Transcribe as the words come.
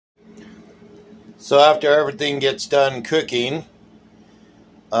So after everything gets done cooking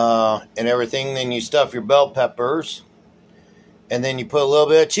and everything, then you stuff your bell peppers and then you put a little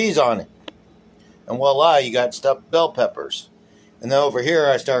bit of cheese on it. And voila, you got stuffed bell peppers. And then over here,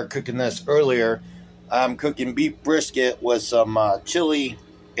 I started cooking this earlier. I'm cooking beef brisket with some chili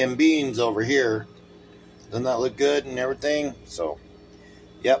and beans over here. Doesn't that look good and everything? So,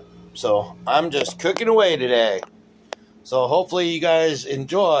 yep. So I'm just cooking away today. So hopefully you guys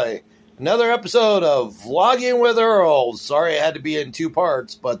enjoy another episode of Vlogging with Earls. Sorry it had to be in 2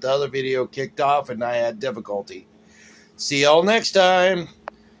 parts, but the other video kicked off and I had difficulty. See y'all next time.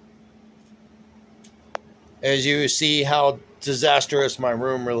 As you see how disastrous my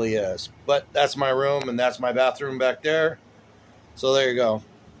room really is. But that's my room and that's my bathroom back there. So there you go.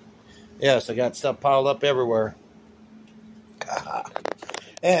 Yes, I got stuff piled up everywhere.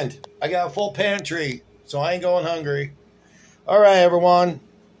 And I got a full pantry, so I ain't going hungry. Alright, everyone.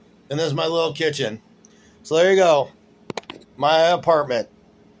 And this is my little kitchen. So there you go. My apartment.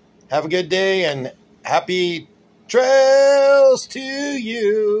 Have a good day and happy trails to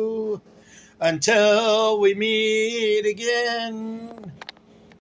you. Until we meet again.